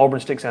think, and Auburn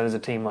sticks out as a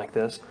team like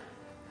this,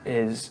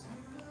 is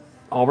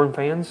Auburn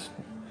fans,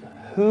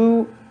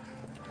 who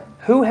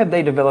have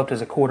they developed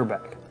as a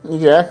quarterback?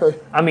 Exactly.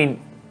 I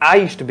mean, I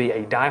used to be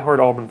a diehard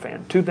Auburn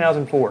fan.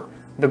 2004,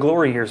 the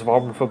glory years of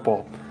Auburn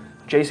football.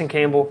 Jason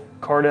Campbell,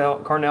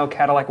 Carnell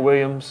Cadillac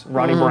Williams,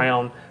 Ronnie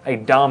Brown, a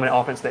dominant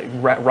offense that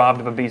robbed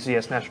of a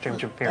BCS national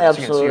championship appearance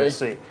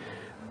against USC.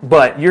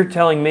 But you're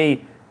telling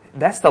me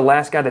that's the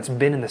last guy that's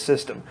been in the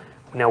system.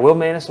 Now, Will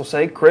Mannis will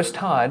say, Chris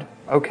Todd,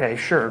 okay,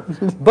 sure.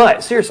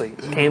 But seriously,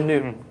 Cam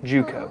Newton,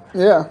 JUCO.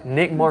 Yeah.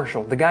 Nick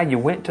Marshall, the guy you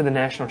went to the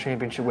national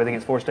championship with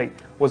against Florida State,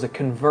 was a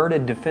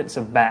converted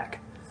defensive back.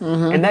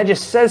 And that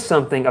just says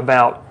something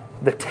about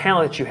the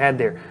talent you had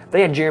there.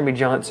 They had Jeremy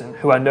Johnson,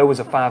 who I know was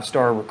a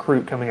 5-star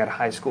recruit coming out of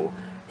high school.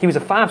 He was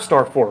a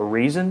 5-star for a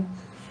reason.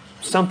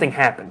 Something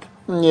happened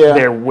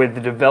there with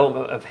the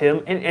development of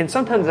him. And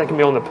sometimes that can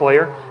be on the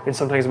player, and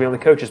sometimes it can be on the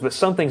coaches, but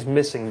something's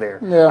missing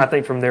there, I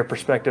think, from their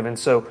perspective. And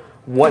so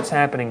what's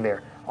happening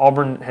there?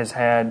 Auburn has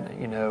had,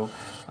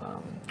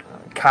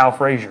 Kyle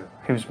Frazier,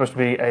 who was supposed to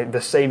be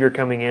the savior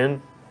coming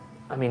in.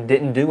 I mean,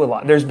 didn't do a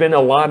lot. There's been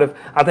a lot of,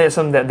 I think it's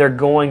something that they're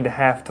going to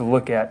have to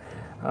look at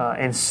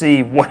and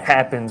see what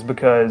happens,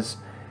 because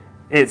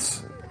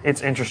it's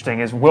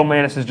interesting. As Will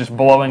Mannis is just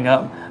blowing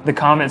up the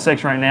comment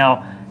section right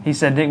now, he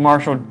said Nick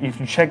Marshall, if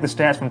you check the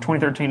stats from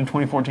 2013 to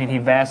 2014, he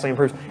vastly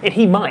improves. And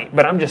he might,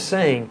 but I'm just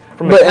saying,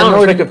 from a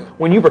talent perspective,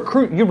 when you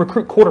recruit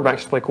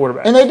quarterbacks to play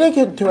quarterback. And they did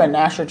get to a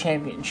national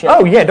championship.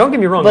 Oh, yeah, don't get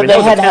me wrong. But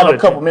they had to have a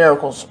couple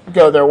miracles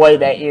go their way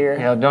that year.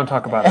 Yeah, don't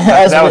talk about it.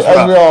 As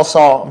we all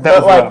saw.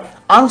 That was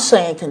rough. I'm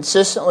saying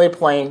consistently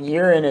playing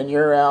year in and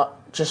year out,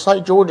 just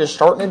like Georgia's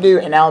starting to do,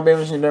 and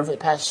Alabama's been doing for the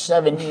past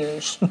 7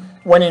 years,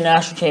 winning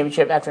national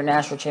championship after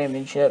national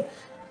championship,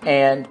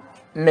 and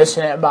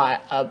missing it by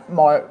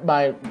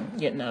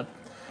getting a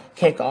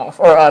kickoff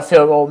or a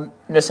field goal,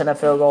 missing a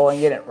field goal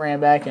and getting it ran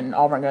back, and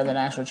Auburn going to the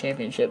national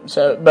championship.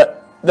 So,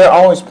 but they're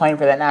always playing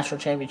for that national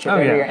championship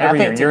every year. And I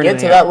think to get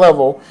to that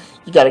level,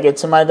 you got to get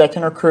somebody that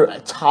can recruit a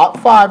top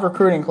 5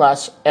 recruiting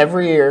class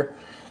every year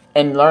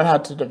and learn how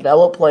to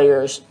develop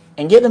players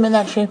and get them in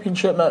that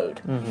championship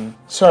mode.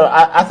 So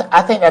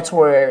I think that's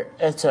where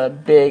it's a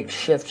big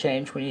shift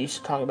change when you used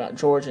to talk about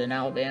Georgia and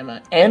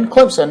Alabama. And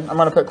Clemson, I'm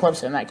going to put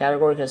Clemson in that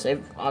category because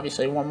they've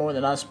obviously won more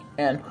than us,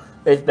 and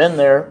they've been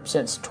there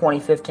since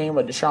 2015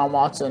 with Deshaun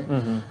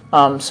Watson.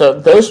 So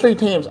those 3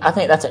 teams, I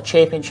think that's a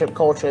championship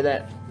culture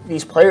that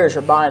these players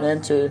are buying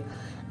into.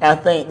 And I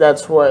think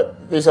that's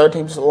what these other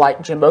teams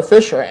like Jimbo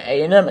Fisher at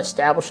A&M,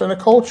 establishing a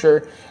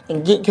culture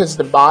and get kids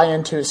to buy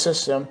into a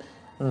system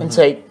and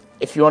say,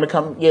 if you want to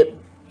come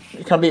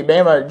beat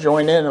Bama,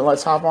 join in and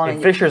let's hop on.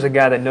 And Fisher's a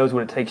guy that knows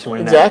what it takes to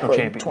win a national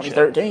championship.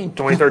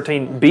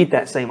 2013 beat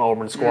that same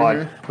Auburn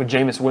squad with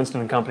Jameis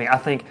Winston and company. I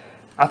think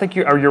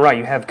you're right.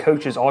 You have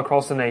coaches all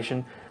across the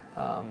nation.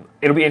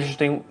 It'll be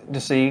interesting to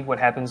see what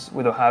happens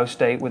with Ohio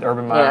State with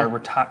Urban Meyer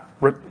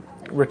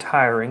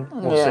retiring.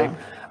 We'll see.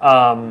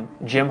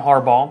 Jim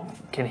Harbaugh,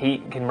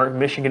 can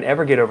Michigan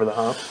ever get over the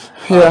hump?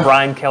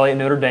 Brian Kelly at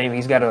Notre Dame,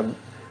 he's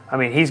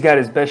got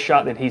his best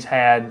shot that he's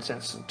had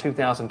since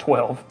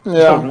 2012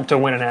 to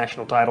win a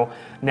national title.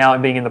 Now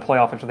being in the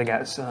playoff after they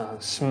got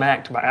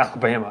smacked by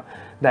Alabama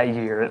that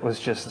year, it was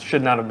just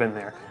should not have been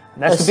there.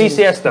 That's the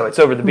BCS, though. It's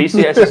over. The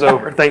BCS is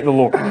over. Thank the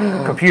Lord.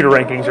 Computer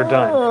rankings are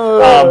done.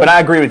 But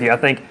I agree with you. I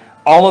think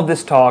all of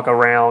this talk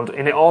around,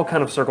 and it all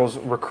kind of circles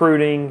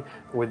recruiting,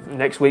 with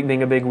next week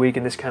being a big week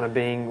and this kind of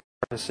being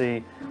to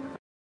see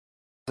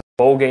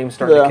bowl games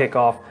starting to kick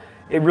off,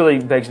 it really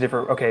begs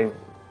different. Okay,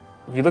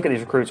 you look at these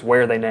recruits,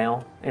 where are they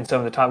now? And some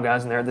of the top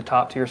guys, and they're at the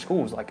top tier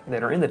schools, like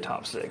that are in the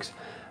top 6.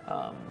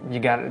 You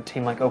got a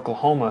team like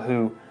Oklahoma,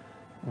 who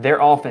their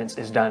offense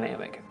is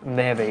dynamic.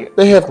 They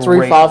have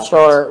 3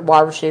 5-star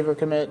wide receiver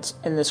commits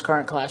in this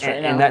current class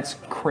right now, and that's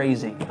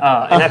crazy. And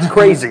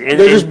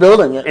they're just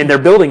building it, and they're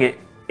building it.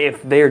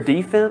 If their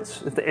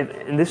defense,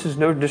 and this is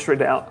no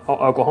disrespect to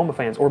Oklahoma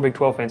fans or Big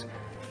 12 fans,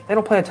 they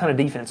don't play a ton of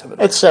defense over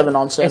there. It's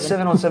 7-on-7. It's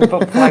 7-on-7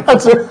 football.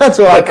 That's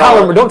what I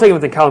call it. Don't take it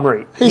with Kyler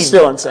Murray. He's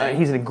still insane.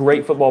 He's a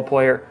great football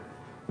player.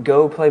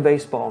 Go play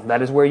baseball.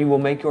 That is where you will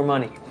make your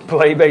money.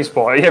 Play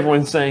baseball.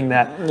 Everyone's saying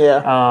that.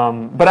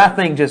 Yeah. But I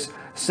think just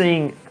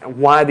seeing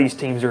why these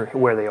teams are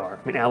where they are.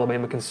 I mean,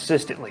 Alabama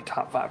consistently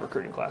top 5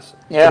 recruiting class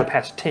for the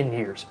past 10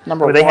 years.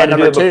 Number 1, they had to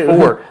number do it 2.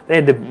 Before. They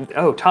had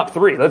to top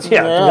 3.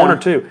 1 or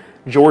 2.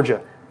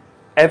 Georgia.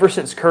 Ever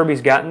since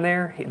Kirby's gotten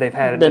there, they've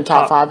had been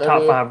top 5.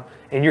 Top 5.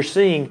 And you're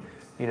seeing,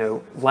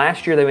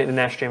 last year they went to the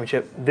national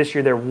championship. This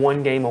year they're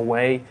 1 game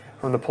away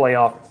from the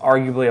playoff,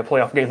 arguably a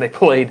playoff game they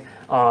played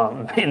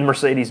in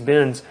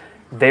Mercedes-Benz.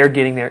 They're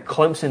getting there.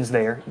 Clemson's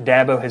there.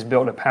 Dabo has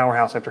built a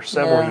powerhouse after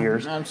several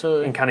years.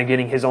 Absolutely. And kind of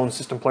getting his own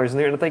system players in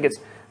there. And I think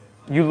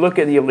you look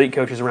at the elite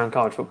coaches around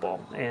college football,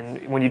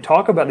 and when you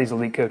talk about these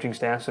elite coaching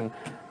staffs, and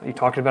you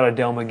talked about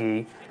Adele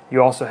McGee,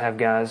 you also have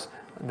guys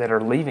that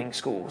are leaving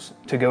schools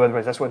to go other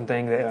ways. That's one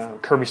thing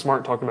that Kirby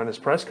Smart talked about in his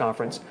press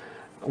conference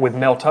with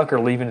Mel Tucker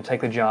leaving to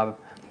take the job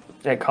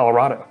at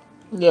Colorado.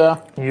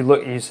 Yeah.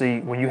 You see,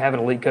 when you have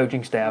an elite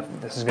coaching staff,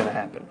 this is going to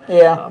happen.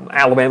 Yeah.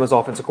 Alabama's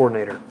offensive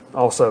coordinator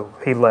also,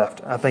 he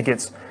left. I think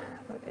it's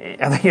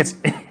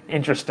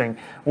interesting.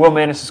 Will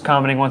Mannis is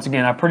commenting once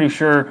again. I'm pretty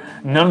sure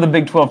none of the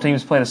Big 12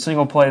 teams played a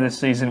single play this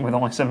season with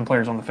only 7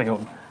 players on the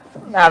field.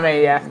 I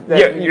mean,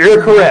 yeah.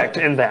 You're correct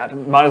in that.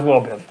 Might as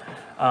well be.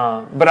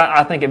 But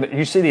I think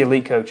you see the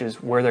elite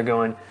coaches where they're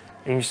going,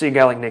 and you see a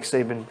guy like Nick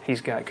Saban.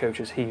 He's got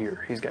coaches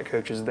here. He's got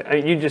coaches there. I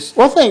mean, you just.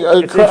 Well, I think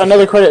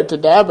another credit to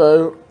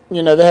Dabo.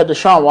 You know, they had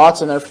Deshaun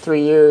Watson there for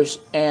 3 years,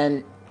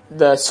 and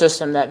the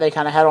system that they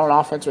kind of had on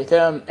offense with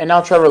him, and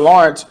now Trevor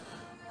Lawrence.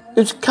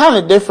 It's kind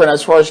of different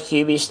as far as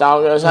QB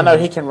style goes. I know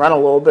he can run a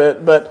little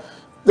bit, but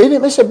they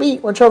didn't miss a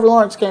beat when Trevor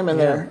Lawrence came in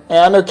there. And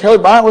I know Kelly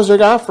Bryant was their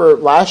guy for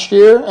last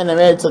year, and they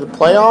made it to the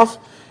playoff,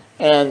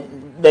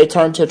 and they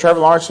turned to Trevor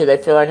Lawrence, who they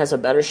feel like has a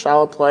better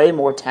style of play,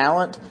 more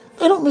talent.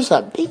 They don't miss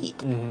that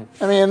beat.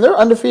 I mean, they're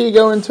undefeated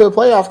going into a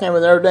playoff game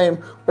with Notre Dame,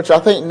 which I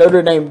think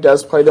Notre Dame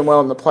does play them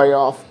well in the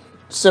playoff,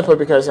 simply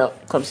because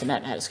Clemson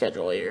hadn't had a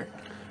schedule all year.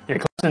 Yeah,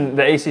 Clemson,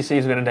 the ACC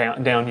has been a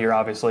down year,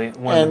 obviously.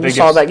 And you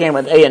saw that game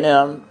with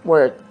A&M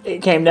where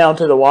it came down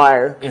to the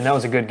wire. And that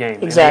was a good game.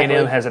 Exactly.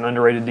 A&M has an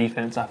underrated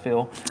defense, I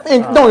feel.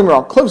 And don't get me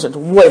wrong, Clemson's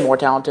way more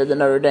talented than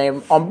Notre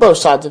Dame on both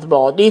sides of the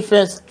ball.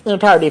 Defense, the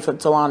entire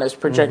defensive line is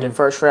projected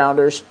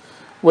first-rounders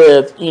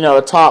with,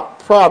 a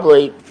top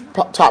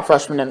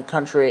freshman in the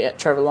country at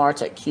Trevor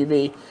Lawrence at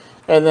QB.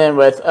 And then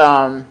with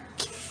the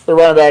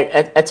running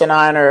back,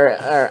 Etienne,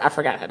 or I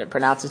forgot how to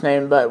pronounce his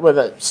name, but with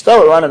a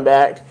stellar running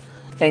back.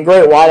 And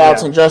great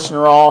wideouts in Justin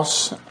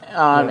Ross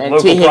and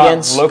T.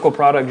 Higgins. Local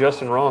product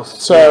Justin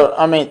Ross. So,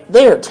 I mean,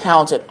 they are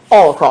talented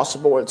all across the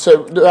board.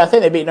 So, I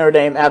think they beat Notre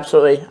Dame,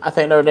 absolutely. I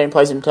think Notre Dame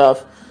plays them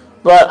tough.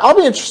 But I'll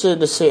be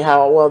interested to see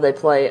how well they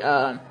play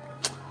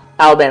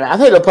Alabama. I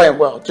think they'll play them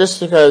well,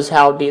 just because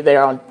how deep they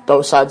are on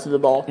both sides of the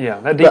ball. Yeah,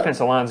 that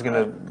defensive line is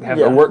going to have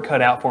their work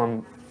cut out for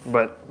them.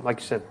 But,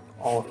 like you said,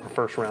 all of the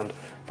first round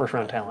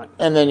talent.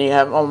 And then you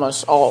have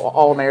almost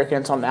all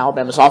Americans on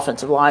Alabama's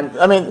offensive line.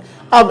 I mean,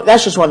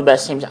 that's just one of the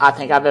best teams I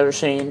think I've ever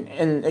seen,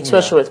 and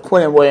especially with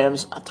Quinnen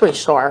Williams, a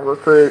 3-star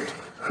recruit,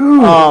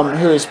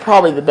 who is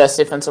probably the best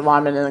defensive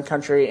lineman in the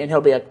country, and he'll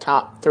be a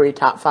top 3,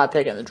 top 5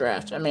 pick in the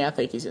draft. I mean, I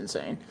think he's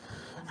insane.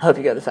 I hope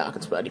you go to the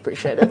Falcons, buddy.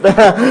 Appreciate it.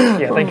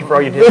 Yeah, thank you for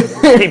all you did.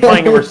 Keep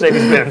playing at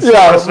Mercedes-Benz.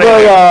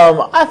 Yeah,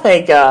 but I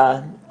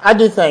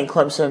do think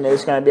Clemson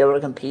is going to be able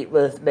to compete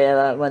with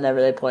Bama whenever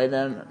they play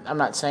them. I'm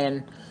not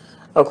saying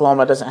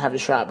Oklahoma doesn't have a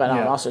shot, but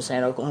I'm also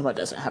saying Oklahoma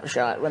doesn't have a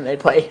shot when they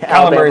play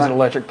Alabama. Kyler Murray's an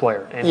electric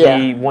player, and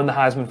he won the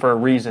Heisman for a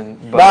reason,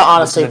 but I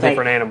honestly it's a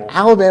different animal.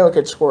 Alabama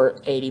could score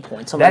 80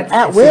 points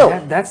at will.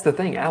 That's the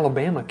thing.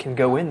 Alabama can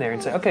go in there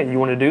and say, okay, you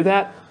want to do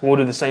that? We'll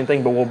do the same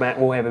thing, but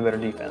we'll have a better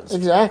defense.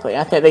 Exactly.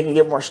 I think they can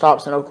get more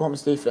stops than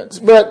Oklahoma's defense.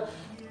 But,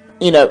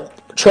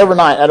 Trevor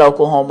Knight at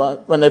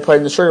Oklahoma, when they played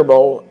in the Sugar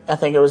Bowl, I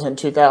think it was in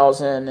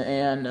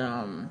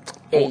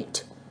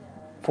 2008.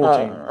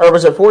 14. Or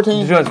was it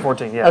 14?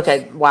 2014, yes.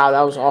 Okay, wow,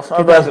 that was awful.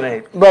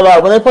 2008.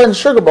 But when they played in the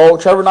Sugar Bowl,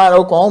 Trevor Knight,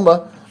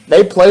 Oklahoma,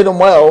 they played them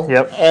well,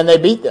 and they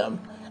beat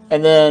them.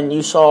 And then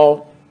you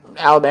saw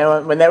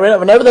Alabama,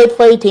 whenever they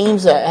play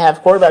teams that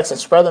have quarterbacks that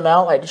spread them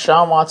out, like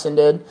Deshaun Watson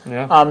did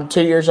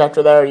 2 years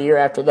after that or a year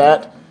after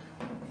that,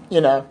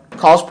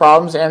 caused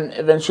problems and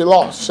eventually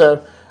lost.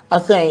 So I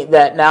think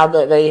that now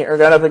that they are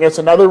going up against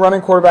another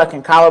running quarterback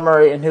in Kyler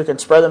Murray and who can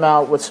spread them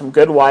out with some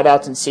good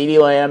wideouts in CeeDee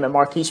Lamb and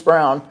Marquise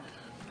Brown,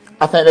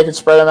 I think they can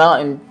spread them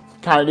out and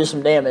kind of do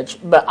some damage.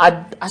 But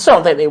I still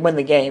don't think they win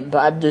the game, but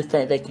I do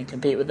think they can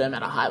compete with them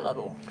at a high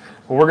level.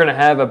 Well, we're going to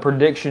have a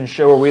prediction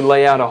show where we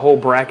lay out a whole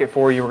bracket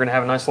for you. We're going to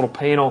have a nice little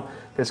panel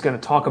that's going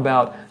to talk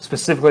about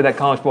specifically that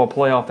college ball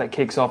playoff that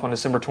kicks off on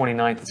December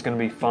 29th. It's going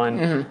to be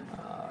fun.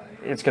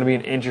 It's going to be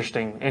an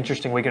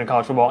interesting weekend of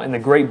college football. And the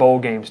great bowl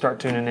games, start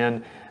tuning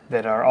in,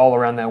 that are all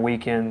around that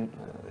weekend.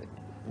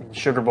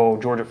 Sugar Bowl,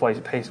 Georgia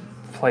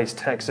plays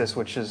Texas,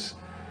 which is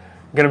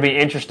going to be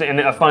interesting and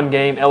a fun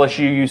game.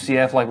 LSU,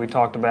 UCF, like we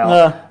talked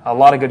about. A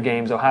lot of good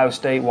games. Ohio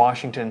State,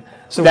 Washington.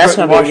 That's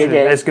going to be a good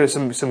game. That's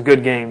good. Some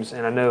good games.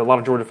 And I know a lot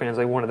of Georgia fans,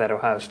 they wanted that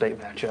Ohio State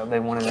matchup.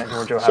 They wanted that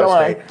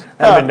Georgia-Ohio State.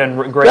 That's been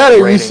done great. That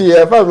or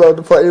UCF. I'd love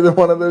to play either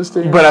one of those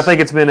teams. But I think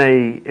it's been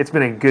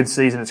a good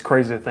season. It's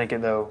crazy to think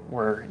it, though.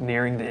 We're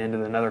nearing the end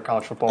of another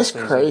college football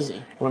season. It's crazy.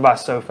 It went by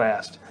so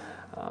fast.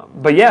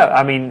 But, yeah,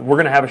 I mean, we're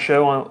going to have a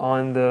show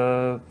on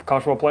the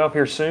college football playoff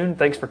here soon.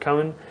 Thanks for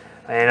coming.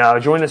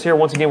 And join us here.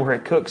 Once again, we're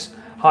at Cook's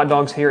Hot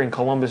Dogs here in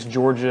Columbus,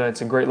 Georgia.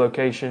 It's a great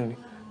location.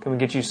 Come and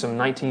get you some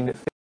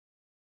 1950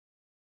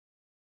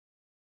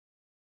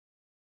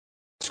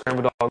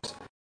 scrambled dogs.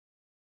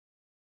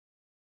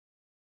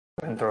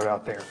 And throw it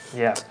out there.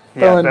 Yeah.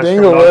 Throwing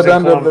Dinglewood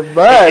under the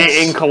bus.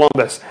 In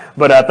Columbus.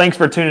 But thanks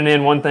for tuning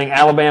in. One thing,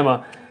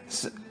 Alabama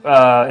is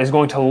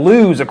going to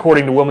lose,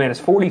 according to Will Mannis,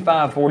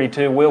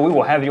 45-42. Will, we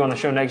will have you on the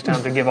show next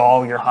time to give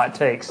all your hot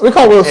takes. We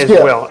call Will as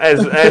Skip. well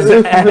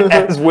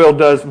as Will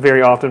does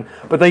very often.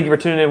 But thank you for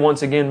tuning in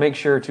once again. Make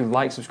sure to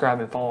like, subscribe,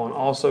 and follow on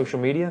all social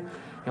media.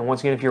 And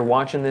once again, if you're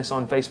watching this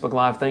on Facebook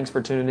Live, thanks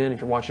for tuning in.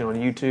 If you're watching on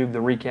YouTube, the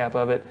recap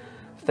of it,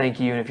 thank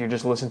you. And if you're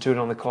just listening to it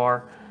on the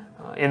car,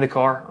 in the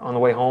car, on the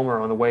way home, or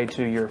on the way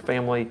to your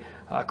family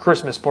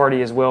Christmas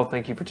party as well,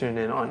 thank you for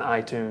tuning in on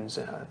iTunes.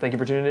 Thank you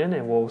for tuning in,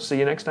 and we'll see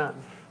you next time.